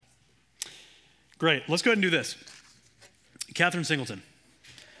Great. Let's go ahead and do this. Catherine Singleton,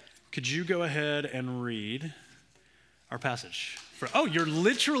 could you go ahead and read our passage? Oh, you're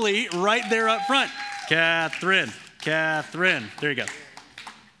literally right there up front. Catherine. There you go.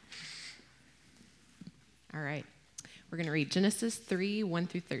 All right. We're going to read Genesis 3, 1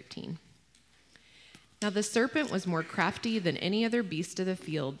 through 13. Now the serpent was more crafty than any other beast of the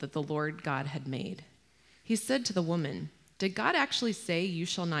field that the Lord God had made. He said to the woman, "Did God actually say you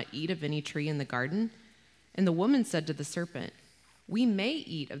shall not eat of any tree in the garden?" And the woman said to the serpent, "We may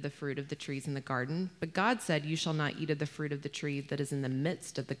eat of the fruit of the trees in the garden, but God said you shall not eat of the fruit of the tree that is in the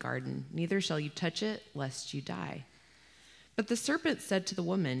midst of the garden, neither shall you touch it, lest you die." But the serpent said to the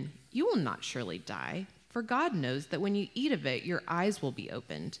woman, "You will not surely die, for God knows that when you eat of it, your eyes will be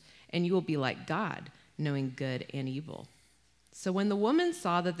opened, and you will be like God, knowing good and evil." So when the woman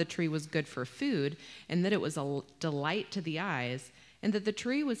saw that the tree was good for food, and that it was a delight to the eyes, and that the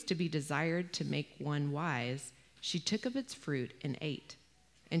tree was to be desired to make one wise, she took of its fruit and ate.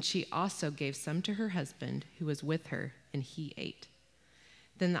 And she also gave some to her husband who was with her, and he ate.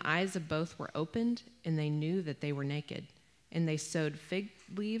 Then the eyes of both were opened, and they knew that they were naked. And they sewed fig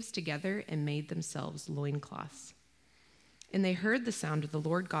leaves together and made themselves loincloths. And they heard the sound of the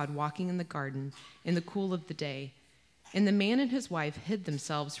Lord God walking in the garden in the cool of the day. And the man and his wife hid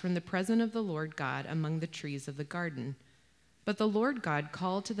themselves from the presence of the Lord God among the trees of the garden. But the Lord God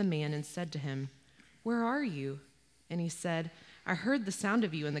called to the man and said to him, "Where are you?" And he said, "I heard the sound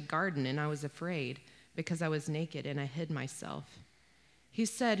of you in the garden, and I was afraid, because I was naked and I hid myself." He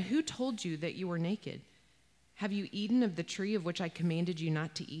said, "Who told you that you were naked? Have you eaten of the tree of which I commanded you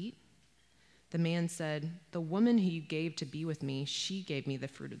not to eat?" The man said, "The woman who you gave to be with me, she gave me the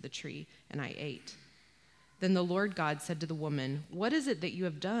fruit of the tree, and I ate." Then the Lord God said to the woman, "What is it that you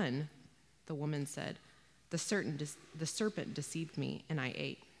have done?" The woman said, The serpent deceived me, and I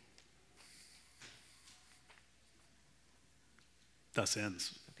ate." Thus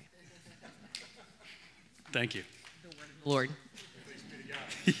ends. Okay. Thank you. Lord.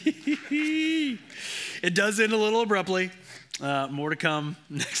 It does end a little abruptly. More to come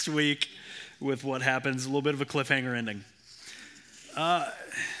next week with what happens. A little bit of a cliffhanger ending.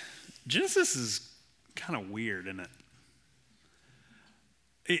 Genesis is kind of weird, isn't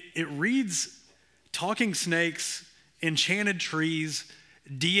it? It reads talking snakes, enchanted trees,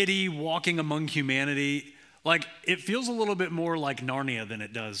 deity walking among humanity. Like, it feels a little bit more like Narnia than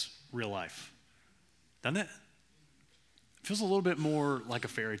it does real life, doesn't it? It feels a little bit more like a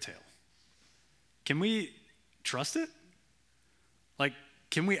fairy tale. Can we trust it? Like,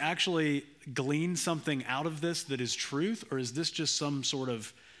 can we actually glean something out of this that is truth, or is this just some sort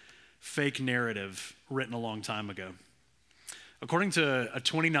of fake narrative written a long time ago? According to a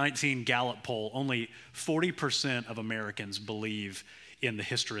 2019 Gallup poll, only 40% of Americans believe in the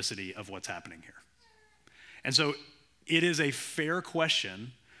historicity of what's happening here. And so it is a fair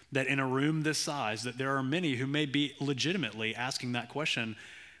question that in a room this size, that there are many who may be legitimately asking that question.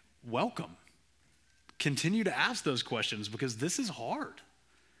 Welcome. Continue to ask those questions, because this is hard.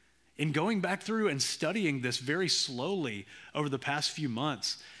 In going back through and studying this very slowly over the past few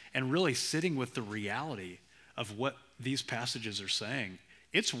months and really sitting with the reality of what these passages are saying,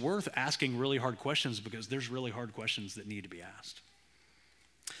 it's worth asking really hard questions, because there's really hard questions that need to be asked.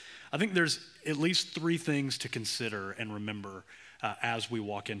 I think there's at least three things to consider and remember as we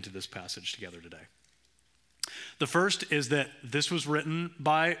walk into this passage together today. The first is that this was written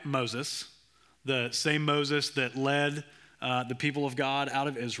by Moses, the same Moses that led the people of God out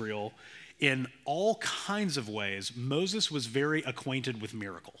of Israel. In all kinds of ways, Moses was very acquainted with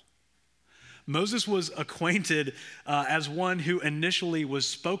miracle. Moses was acquainted as one who initially was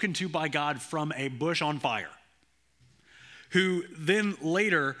spoken to by God from a bush on fire, who then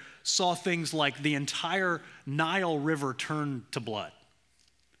later saw things like the entire Nile River turn to blood,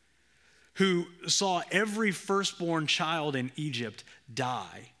 who saw every firstborn child in Egypt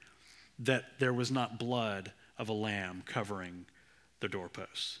die, that there was not blood of a lamb covering the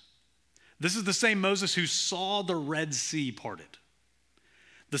doorposts. This is the same Moses who saw the Red Sea parted.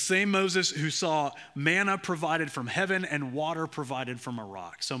 The same Moses who saw manna provided from heaven and water provided from a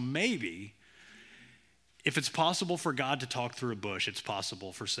rock. So maybe, if it's possible for God to talk through a bush, it's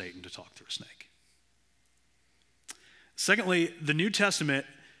possible for Satan to talk through a snake. Secondly, the New Testament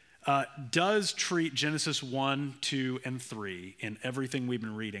does treat Genesis 1, 2, and 3 in everything we've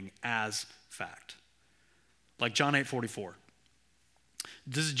been reading as fact. Like John 8:44.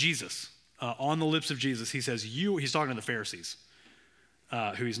 This is Jesus. On the lips of Jesus, he says, he's talking to the Pharisees,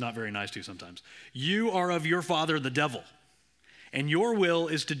 who he's not very nice to sometimes. "You are of your father, the devil, and your will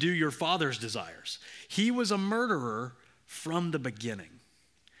is to do your father's desires. He was a murderer from the beginning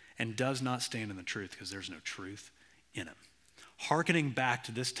and does not stand in the truth because there's no truth in him. Hearkening back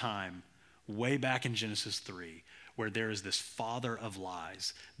to this time, way back in Genesis 3, where there is this father of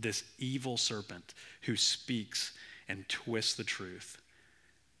lies, this evil serpent who speaks and twists the truth.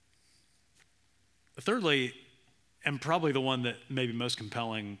 Thirdly, and probably the one that may be most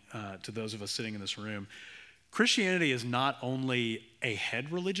compelling to those of us sitting in this room, Christianity is not only a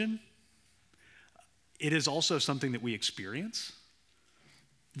head religion, it is also something that we experience.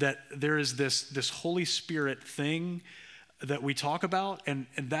 That there is this Holy Spirit thing that we talk about, and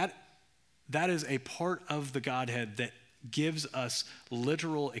that is a part of the Godhead that gives us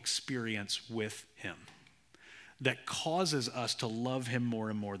literal experience with him, that causes us to love him more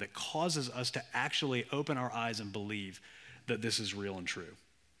and more, that causes us to actually open our eyes and believe that this is real and true.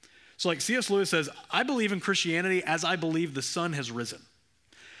 So like C.S. Lewis says, I believe in Christianity as I believe the sun has risen.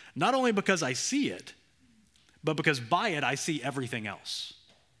 Not only because I see it, but because by it I see everything else.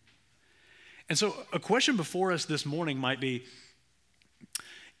 And so a question before us this morning might be,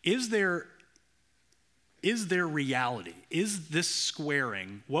 is there reality? Is this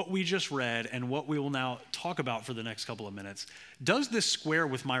squaring, what we just read and what we will now talk about for the next couple of minutes, does this square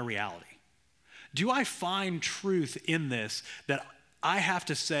with my reality? Do I find truth in this that I have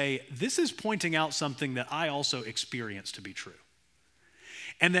to say, this is pointing out something that I also experience to be true?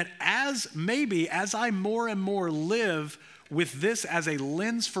 And that as I more and more live with this as a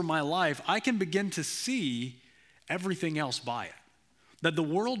lens for my life, I can begin to see everything else by it. That the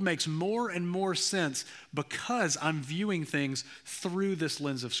world makes more and more sense because I'm viewing things through this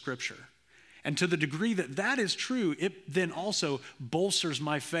lens of Scripture. And to the degree that that is true, it then also bolsters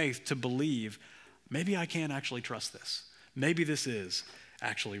my faith to believe, maybe I can actually trust this. Maybe this is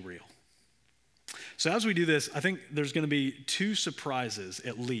actually real. So as we do this, I think there's going to be two surprises,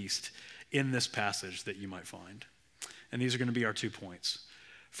 at least, in this passage that you might find. And these are going to be our 2 points.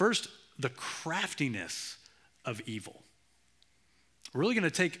 First, the craftiness of evil. We're really going to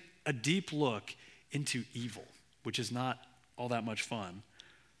take a deep look into evil, which is not all that much fun.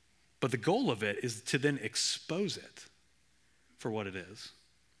 But the goal of it is to then expose it for what it is,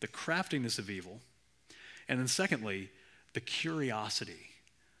 the craftiness of evil. And then secondly, the curiosity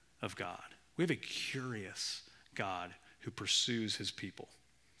of God. We have a curious God who pursues his people.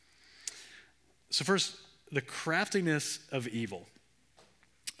 So first, the craftiness of evil.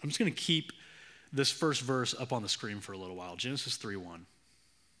 I'm just going to keep this first verse up on the screen for a little while. Genesis 3:1.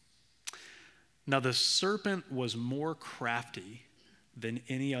 Now the serpent was more crafty than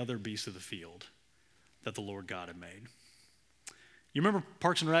any other beast of the field that the Lord God had made. You remember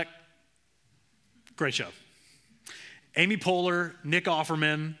Parks and Rec? Great show. Amy Poehler, Nick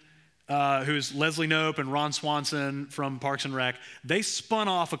Offerman, who's Leslie Knope and Ron Swanson from Parks and Rec, they spun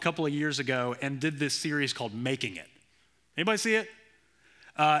off a couple of years ago and did this series called Making It. Anybody see it?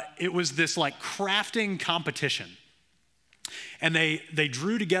 It was this like crafting competition. And they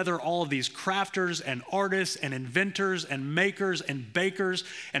drew together all of these crafters and artists and inventors and makers and bakers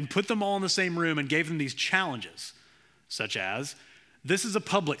and put them all in the same room and gave them these challenges, such as, this is a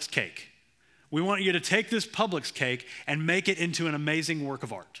Publix cake. We want you to take this Publix cake and make it into an amazing work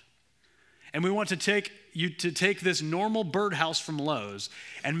of art. And we want to take this normal birdhouse from Lowe's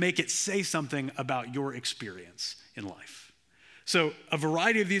and make it say something about your experience in life. So a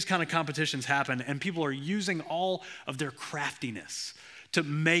variety of these kind of competitions happen, and people are using all of their craftiness to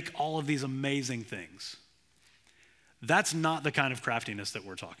make all of these amazing things. That's not the kind of craftiness that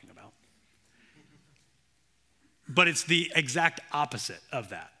we're talking about. But it's the exact opposite of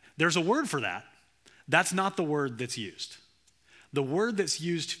that. There's a word for that. That's not the word that's used. The word that's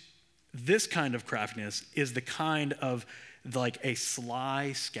used, this kind of craftiness, is the kind of like a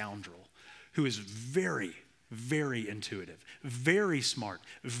sly scoundrel who is very, very intuitive, very smart,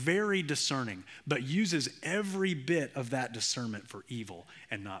 very discerning, but uses every bit of that discernment for evil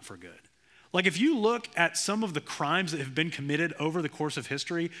and not for good. Like if you look at some of the crimes that have been committed over the course of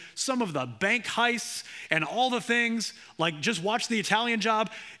history, some of the bank heists and all the things, like just watch The Italian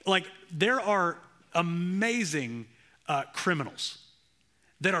Job, like there are amazing criminals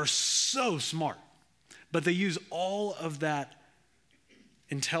that are so smart, but they use all of that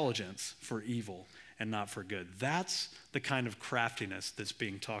intelligence for evil and not for good. That's the kind of craftiness that's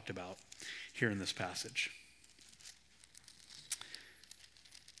being talked about here in this passage.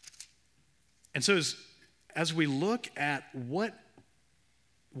 And so as we look at what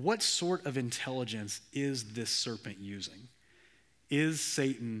sort of intelligence is this serpent using? Is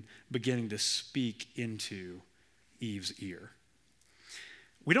Satan beginning to speak into Eve's ear?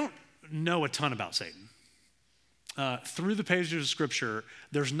 We don't know a ton about Satan. Through the pages of Scripture,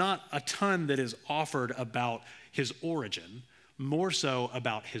 there's not a ton that is offered about his origin. more so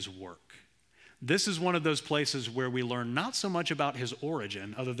about his work. This is one of those places where we learn not so much about his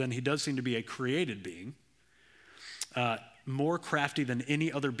origin, other than he does seem to be a created being, more crafty than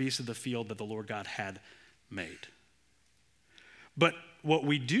any other beast of the field that the Lord God had made. But what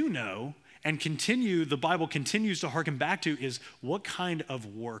we do know and the Bible continues to hearken back to is what kind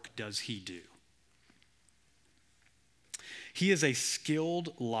of work does he do? He is a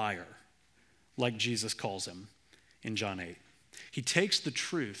skilled liar, like Jesus calls him in John 8. He takes the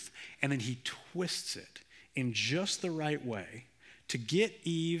truth and then he twists it in just the right way to get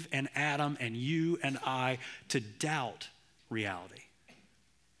Eve and Adam and you and I to doubt reality.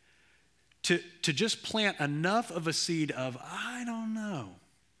 To just plant enough of a seed of, I don't know,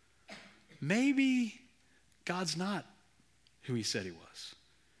 maybe God's not who he said he was.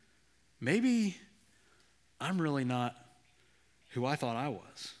 Maybe I'm really not who I thought I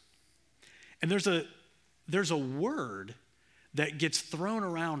was. And there's a word that gets thrown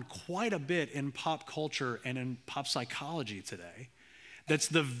around quite a bit in pop culture and in pop psychology today. That's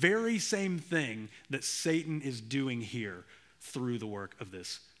the very same thing that Satan is doing here through the work of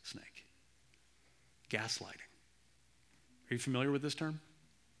this snake. Gaslighting. Are you familiar with this term?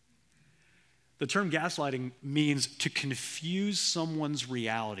 The term gaslighting means to confuse someone's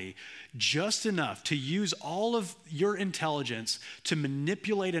reality just enough to use all of your intelligence to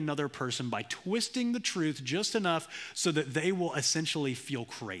manipulate another person by twisting the truth just enough so that they will essentially feel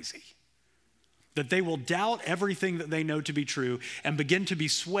crazy. That they will doubt everything that they know to be true and begin to be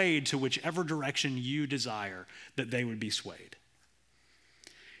swayed to whichever direction you desire that they would be swayed.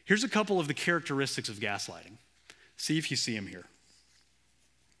 Here's a couple of the characteristics of gaslighting. See if you see them here.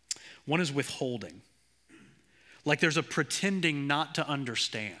 One is withholding. Like there's a pretending not to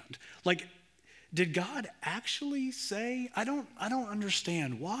understand. Like, did God actually say, I don't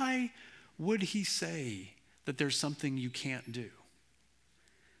understand. Why would he say that there's something you can't do?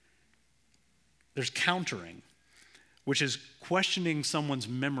 There's countering, which is questioning someone's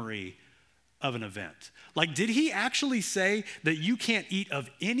memory of an event. Like, did he actually say that you can't eat of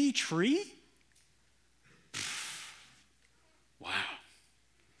any tree? Wow.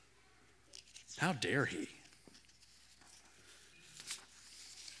 How dare he?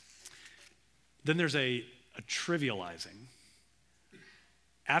 Then there's a trivializing.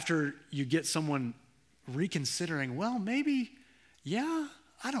 After you get someone reconsidering, well, maybe, yeah,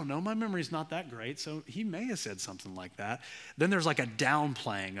 I don't know, my memory's not that great, so he may have said something like that. Then there's like a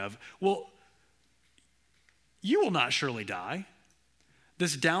downplaying of, well, you will not surely die.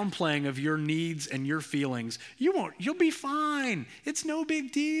 This downplaying of your needs and your feelings, you'll be fine. It's no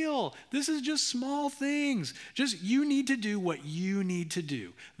big deal. This is just small things. Just you need to do what you need to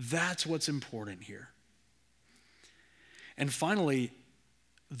do. That's what's important here. And finally,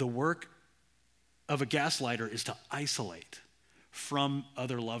 the work of a gaslighter is to isolate from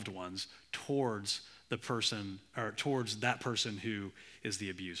other loved ones towards the person or towards that person who is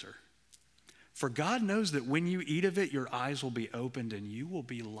the abuser. For God knows that when you eat of it, your eyes will be opened and you will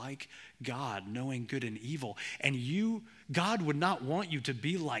be like God, knowing good and evil. And God would not want you to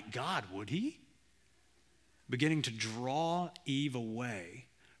be like God, would he? Beginning to draw Eve away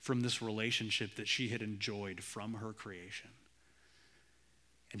from this relationship that she had enjoyed from her creation.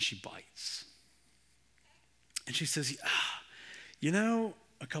 And she bites. And she says, a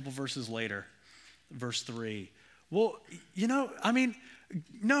couple verses later, verse 3, well,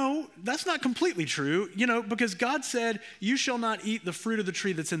 no, that's not completely true, because God said, you shall not eat the fruit of the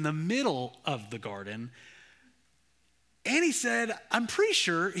tree that's in the middle of the garden. And he said, I'm pretty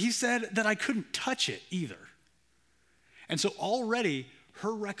sure he said that I couldn't touch it either. And so already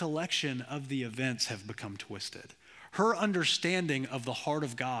her recollection of the events have become twisted. Her understanding of the heart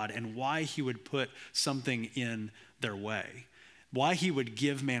of God and why he would put something in their way, why he would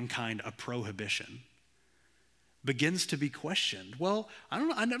give mankind a prohibition, begins to be questioned. Well,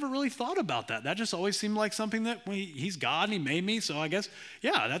 I never really thought about that. That just always seemed like something that he's God and he made me, so I guess,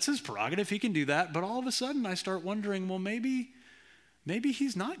 yeah, that's his prerogative. He can do that. But all of a sudden I start wondering, well, maybe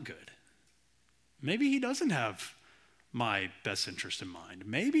he's not good. Maybe he doesn't have my best interest in mind.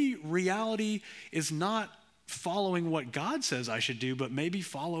 Maybe reality is not following what God says I should do, but maybe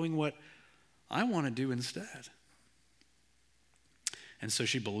following what I want to do instead. And so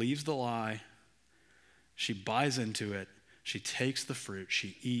she believes the lie. She buys into it, she takes the fruit,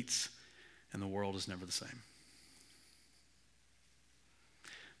 she eats, and the world is never the same.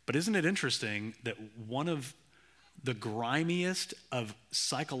 But isn't it interesting that one of the grimiest of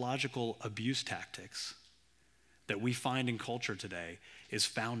psychological abuse tactics that we find in culture today is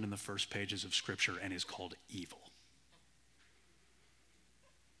found in the first pages of Scripture and is called evil?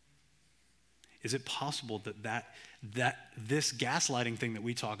 Is it possible that this gaslighting thing that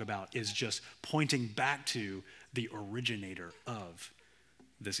we talk about is just pointing back to the originator of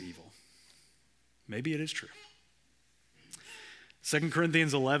this evil? Maybe it is true. 2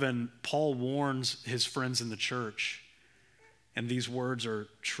 Corinthians 11, Paul warns his friends in the church, and these words are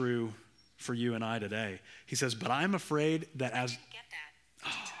true for you and I today. He says, but I'm afraid that as... Get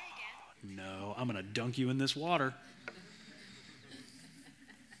that. Try again. No, I'm going to dunk you in this water.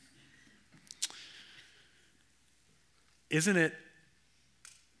 Isn't it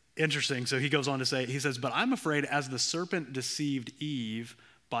interesting? So he goes on to say, he says, but I'm afraid as the serpent deceived Eve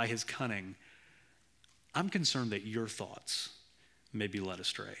by his cunning, I'm concerned that your thoughts may be led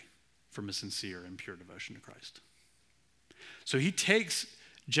astray from a sincere and pure devotion to Christ. So he takes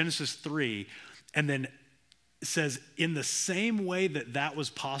Genesis 3 and then says, in the same way that that was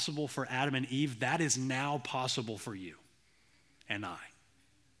possible for Adam and Eve, that is now possible for you and I.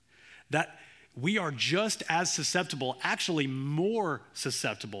 That we are just as susceptible, actually more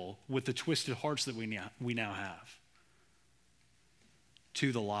susceptible with the twisted hearts that we now have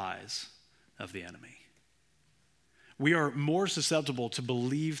to the lies of the enemy. We are more susceptible to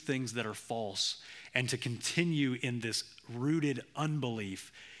believe things that are false and to continue in this rooted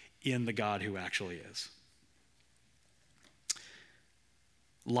unbelief in the God who actually is.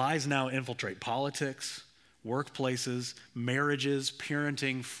 Lies now infiltrate politics, workplaces, marriages,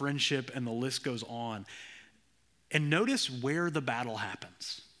 parenting, friendship, and the list goes on. And notice where the battle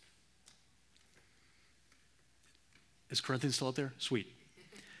happens. Is Corinthians still up there? Sweet.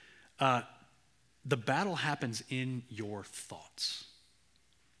 The battle happens in your thoughts.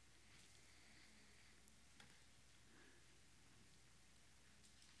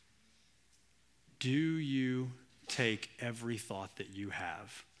 Do you take every thought that you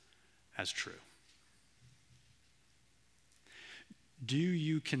have as true? Do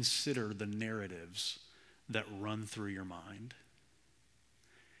you consider the narratives that run through your mind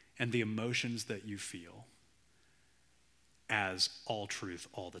and the emotions that you feel as all truth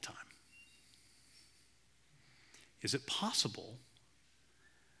all the time? Is it possible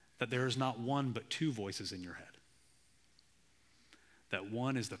that there is not one but two voices in your head? That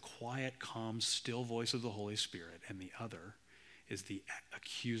one is the quiet, calm, still voice of the Holy Spirit, and the other is the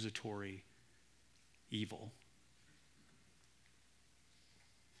accusatory evil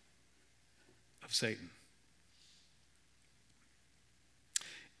of Satan.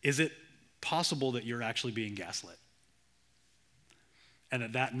 Is it possible that you're actually being gaslit?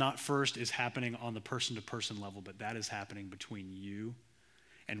 And that not first is happening on the person-to-person level, but that is happening between you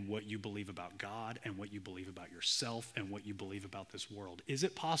and what you believe about God and what you believe about yourself and what you believe about this world. Is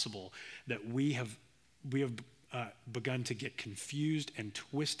it possible that we have begun to get confused and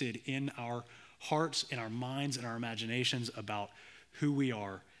twisted in our hearts, in our minds, in our imaginations about who we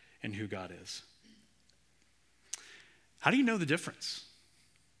are and who God is? How do you know the difference?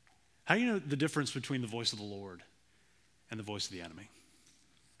 How do you know the difference between the voice of the Lord and the voice of the enemy?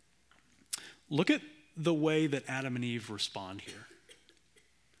 Look at the way that Adam and Eve respond here.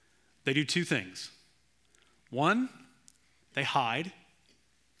 They do two things. One, they hide.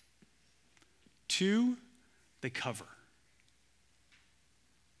 Two, they cover.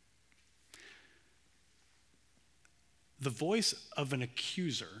 The voice of an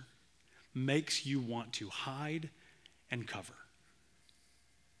accuser makes you want to hide and cover.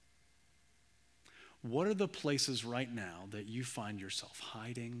 What are the places right now that you find yourself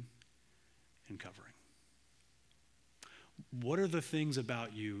hiding and covering? What are the things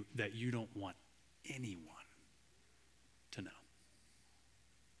about you that you don't want anyone to know?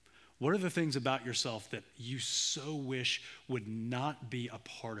 What are the things about yourself that you so wish would not be a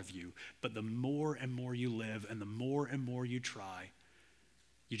part of you, but the more and more you live and the more and more you try,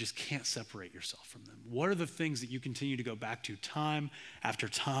 you just can't separate yourself from them? What are the things that you continue to go back to time after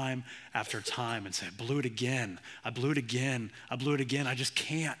time after time and say, I blew it again, I blew it again, I blew it again, I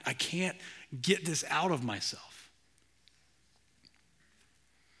can't get this out of myself?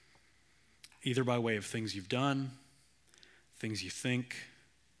 Either by way of things you've done, things you think,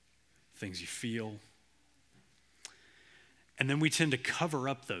 things you feel. And then we tend to cover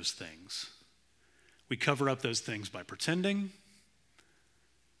up those things. We cover up those things by pretending.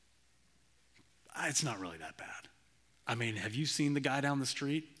 It's not really that bad. I mean, have you seen the guy down the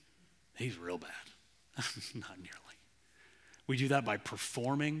street? He's real bad. Not nearly. We do that by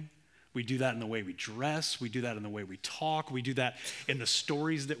performing. We do that in the way we dress. We do that in the way we talk. We do that in the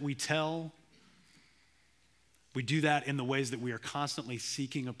stories that we tell. We do that in the ways that we are constantly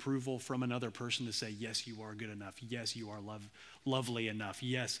seeking approval from another person to say, yes, you are good enough. Yes, you are lovely enough.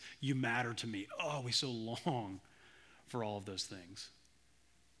 Yes, you matter to me. Oh, we so long for all of those things.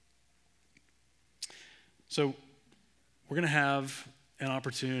 So we're going to have an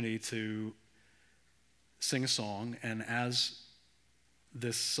opportunity to sing a song, and as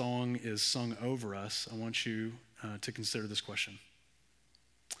this song is sung over us, I want you to consider this question.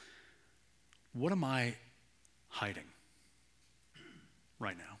 What am I hiding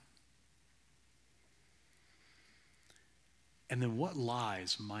right now? And then what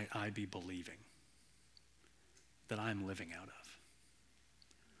lies might I be believing that I'm living out of?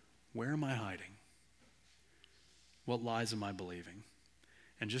 Where am I hiding? What lies am I believing?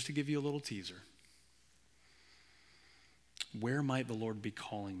 And just to give you a little teaser, where might the Lord be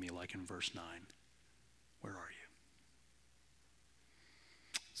calling me, like in verse 9? Where are you?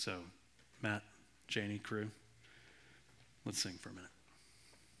 So, Matt, Janie, crew, let's sing for a minute.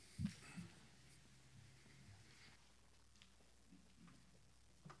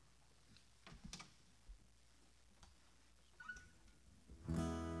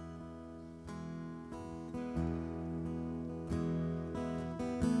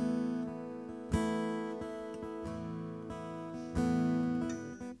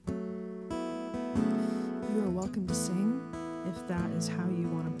 You are welcome to sing if that is how you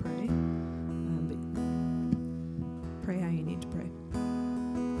want to pray. But pray how you need to pray.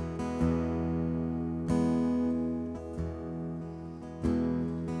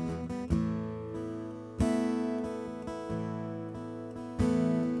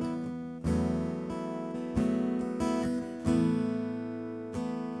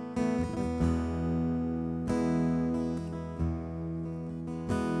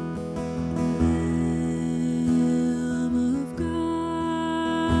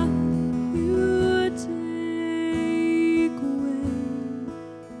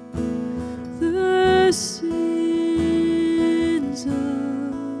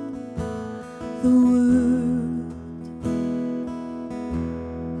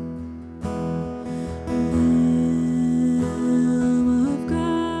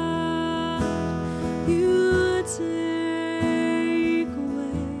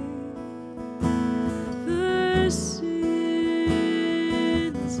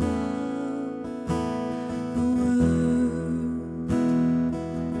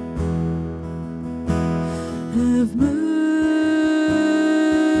 Have mercy,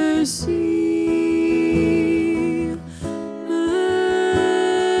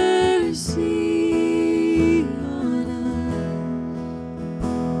 mercy on us.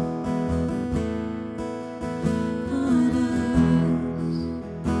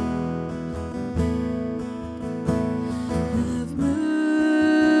 Have mercy,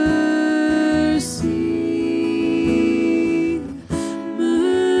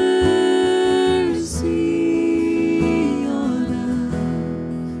 mercy on us.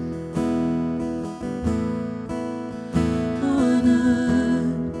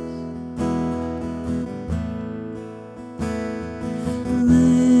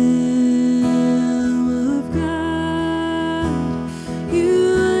 Lamb of God,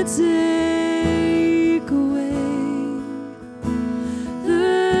 you take away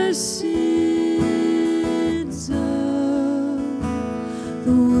the sins of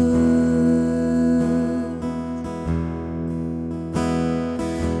the world.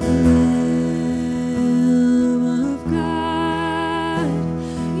 Lamb of God,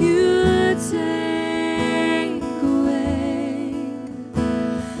 you take away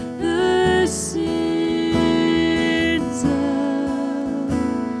the sins of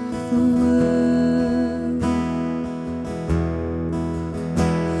the world.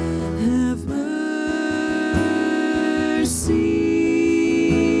 Have mercy,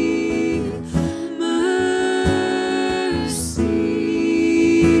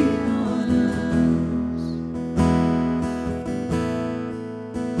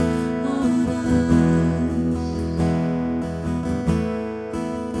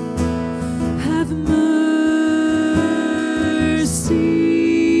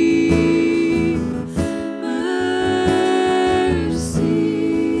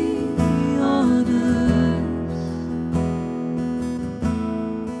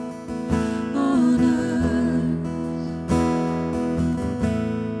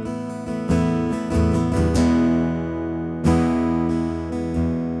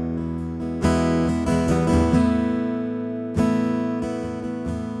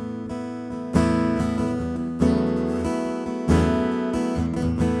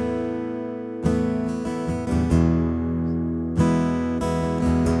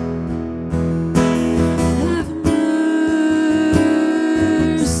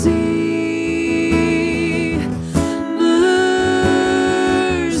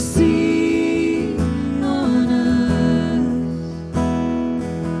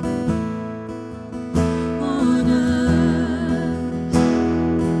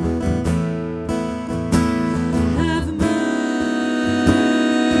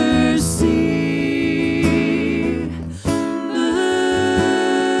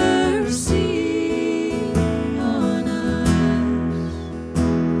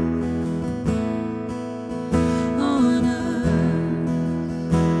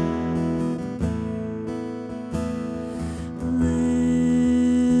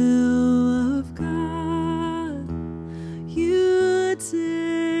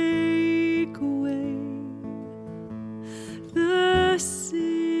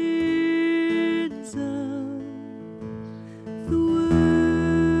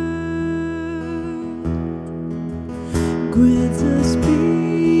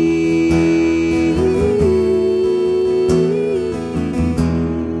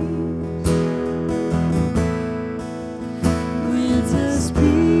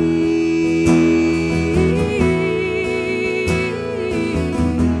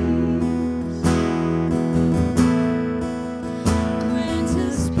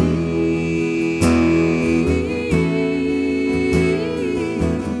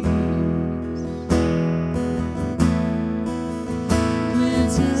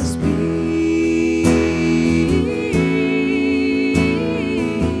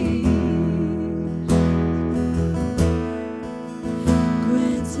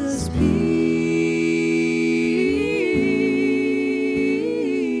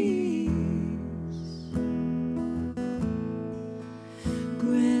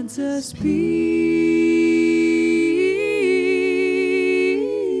 Grant us peace.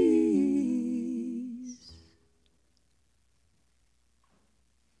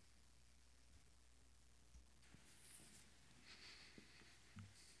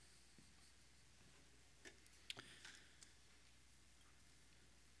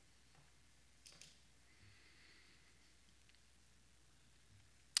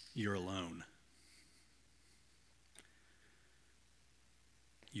 You're alone.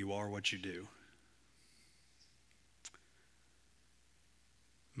 You are what you do.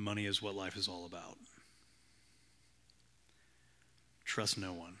 Money is what life is all about. Trust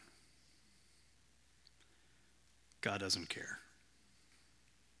no one. God doesn't care.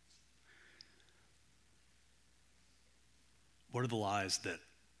 What are the lies that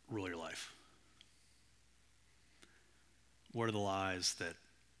rule your life? What are the lies that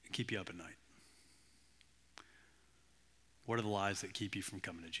keep you up at night? What are the lies that keep you from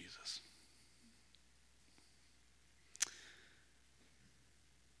coming to Jesus?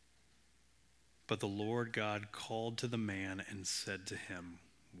 But the Lord God called to the man and said to him,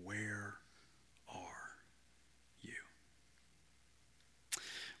 "Where are you?"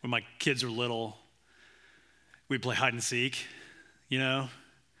 When my kids were little, we'd play hide and seek,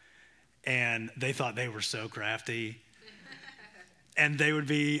 and they thought they were so crafty. And they would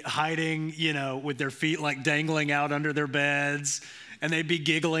be hiding, with their feet like dangling out under their beds, and they'd be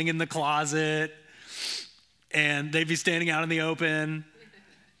giggling in the closet, and they'd be standing out in the open.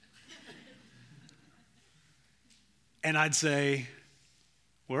 And I'd say,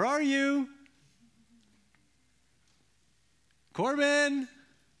 "Where are you? Corbin,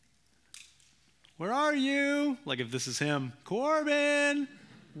 where are you?" Like if this is him. "Corbin,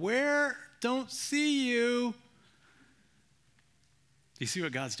 where? Don't see you." Do you see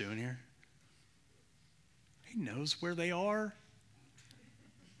what God's doing here? He knows where they are.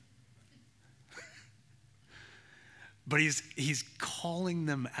 But he's calling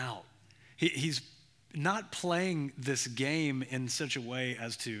them out. He's not playing this game in such a way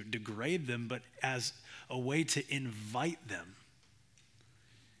as to degrade them, but as a way to invite them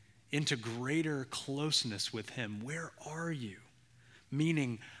into greater closeness with him. Where are you?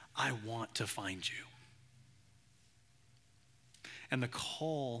 Meaning, I want to find you. And the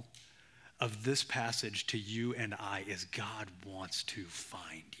call of this passage to you and I is God wants to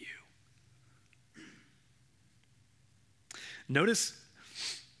find you. Notice,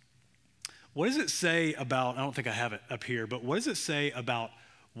 what does it say about, I don't think I have it up here, but what does it say about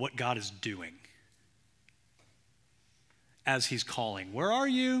what God is doing as he's calling? Where are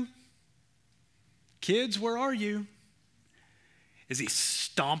you? Kids, where are you? Is he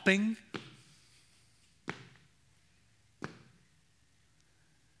stomping?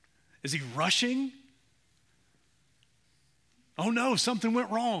 Is he rushing? Oh no, something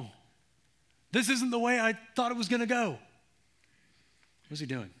went wrong. This isn't the way I thought it was going to go. What's he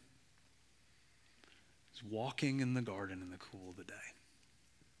doing? He's walking in the garden in the cool of the day.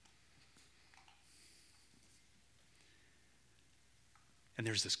 And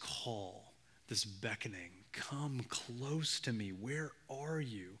there's this call, this beckoning. Come close to me. Where are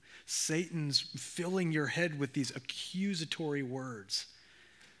you? Satan's filling your head with these accusatory words.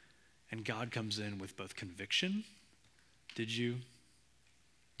 And God comes in with both conviction. Did you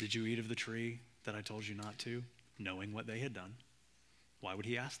eat of the tree that I told you not to? Knowing what they had done. Why would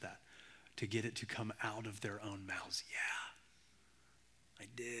he ask that? To get it to come out of their own mouths. Yeah, I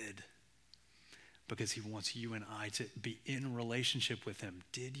did. Because he wants you and I to be in relationship with him.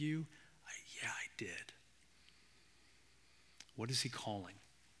 Did you? Yeah, I did. What is he calling?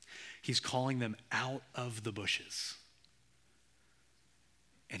 He's calling them out of the bushes.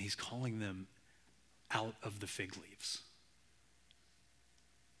 And he's calling them out of the fig leaves.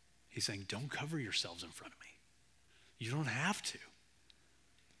 He's saying, don't cover yourselves in front of me. You don't have to.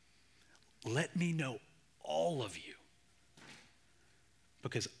 Let me know all of you,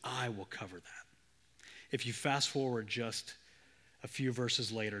 because I will cover that. If you fast forward just a few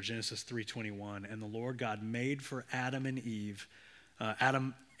verses later, Genesis 3:21, and the Lord God made for Adam and Eve,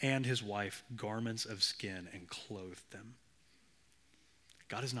 Adam and his wife, garments of skin and clothed them.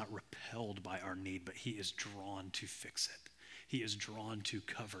 God is not repelled by our need, but he is drawn to fix it. He is drawn to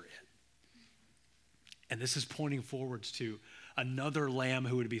cover it. And this is pointing forwards to another lamb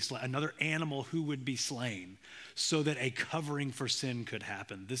who would be slain, another animal who would be slain, so that a covering for sin could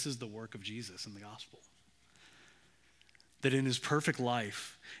happen. This is the work of Jesus in the gospel. That in his perfect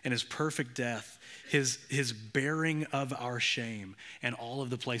life and his perfect death, his bearing of our shame and all of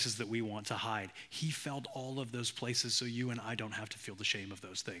the places that we want to hide, he felt all of those places so you and I don't have to feel the shame of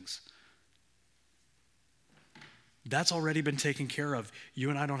those things. That's already been taken care of.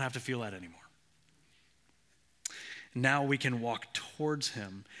 You and I don't have to feel that anymore. Now we can walk towards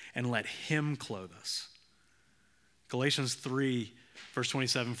him and let him clothe us. Galatians 3, verse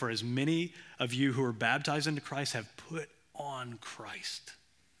 27, for as many of you who are baptized into Christ have put on Christ.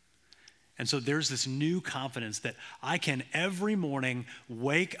 And so there's this new confidence that I can every morning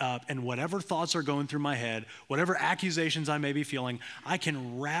wake up and whatever thoughts are going through my head, whatever accusations I may be feeling, I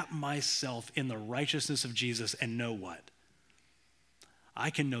can wrap myself in the righteousness of Jesus and know what?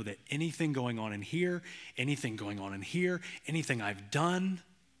 I can know that anything going on in here, anything going on in here, anything I've done,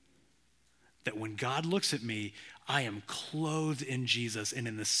 that when God looks at me, I am clothed in Jesus. And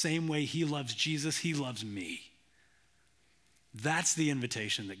in the same way he loves Jesus, he loves me. That's the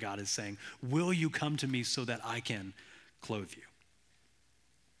invitation that God is saying. Will you come to me so that I can clothe you?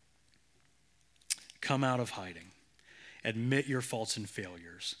 Come out of hiding. Admit your faults and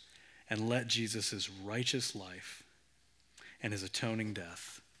failures. And let Jesus' righteous life and his atoning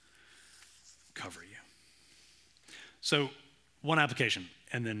death cover you. So, one application,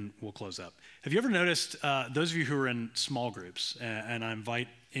 and then we'll close up. Have you ever noticed, those of you who are in small groups, and I invite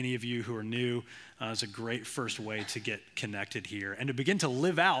any of you who are new, it's a great first way to get connected here and to begin to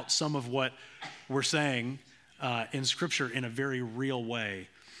live out some of what we're saying in Scripture in a very real way,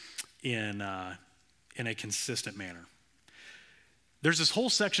 in a consistent manner. There's this whole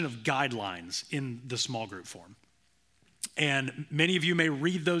section of guidelines in the small group form. And many of you may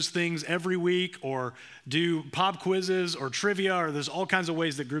read those things every week or do pop quizzes or trivia, or there's all kinds of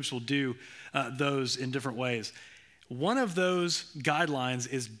ways that groups will do those in different ways. One of those guidelines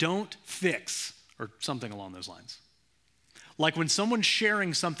is don't fix, or something along those lines. Like when someone's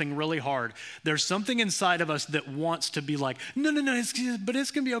sharing something really hard, there's something inside of us that wants to be like, no, but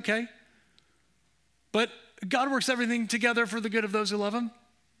it's going to be okay. But God works everything together for the good of those who love him.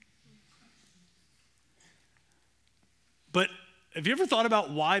 But have you ever thought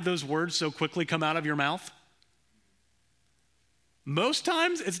about why those words so quickly come out of your mouth? Most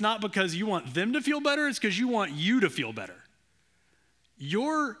times it's not because you want them to feel better, it's because you want you to feel better.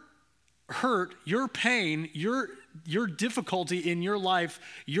 Your hurt, your pain, your difficulty in your life,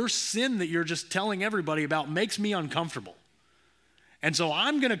 your sin that you're just telling everybody about makes me uncomfortable. And so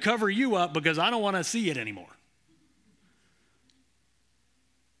I'm going to cover you up because I don't want to see it anymore.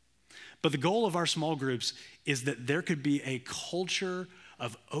 But the goal of our small groups is that there could be a culture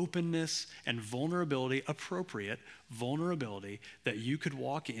of openness and vulnerability, appropriate vulnerability, that you could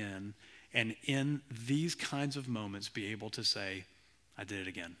walk in and in these kinds of moments be able to say, I did it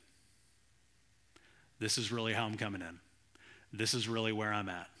again. This is really how I'm coming in. This is really where I'm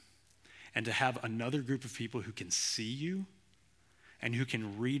at. And to have another group of people who can see you and who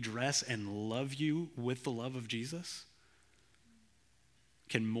can redress and love you with the love of Jesus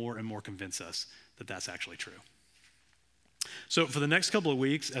can more and more convince us that that's actually true. So for the next couple of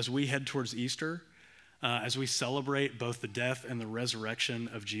weeks, as we head towards Easter, as we celebrate both the death and the resurrection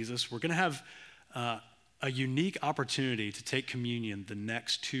of Jesus, we're going to have a unique opportunity to take communion the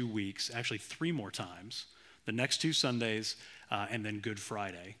next 2 weeks, actually 3 more times, the next 2 Sundays, and then Good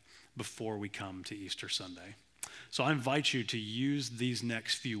Friday before we come to Easter Sunday. So I invite you to use these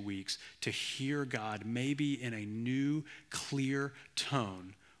next few weeks to hear God maybe in a new, clear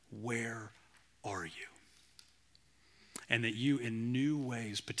tone. Where are you? And that you, in new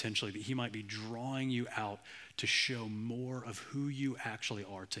ways, potentially, that he might be drawing you out to show more of who you actually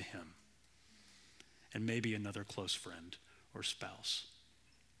are to him. And maybe another close friend or spouse.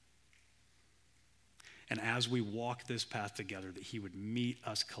 And as we walk this path together, that he would meet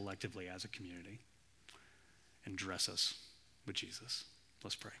us collectively as a community and dress us with Jesus.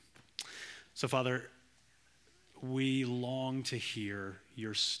 Let's pray. So, Father, we long to hear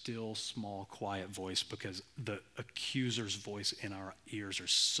your still, small, quiet voice because the accuser's voice in our ears are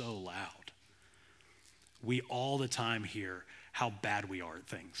so loud. We all the time hear how bad we are at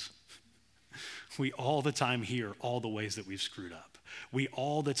things. We all the time hear all the ways that we've screwed up. We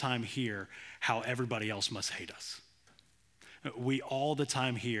all the time hear how everybody else must hate us. We all the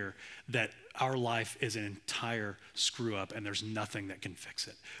time hear that our life is an entire screw up and there's nothing that can fix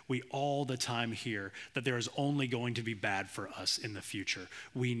it. We all the time hear that there is only going to be bad for us in the future.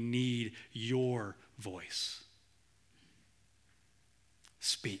 We need your voice.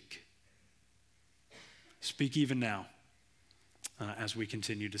 Speak. Speak even now. as we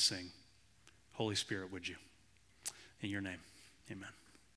continue to sing. Holy Spirit, would you? In your name, amen.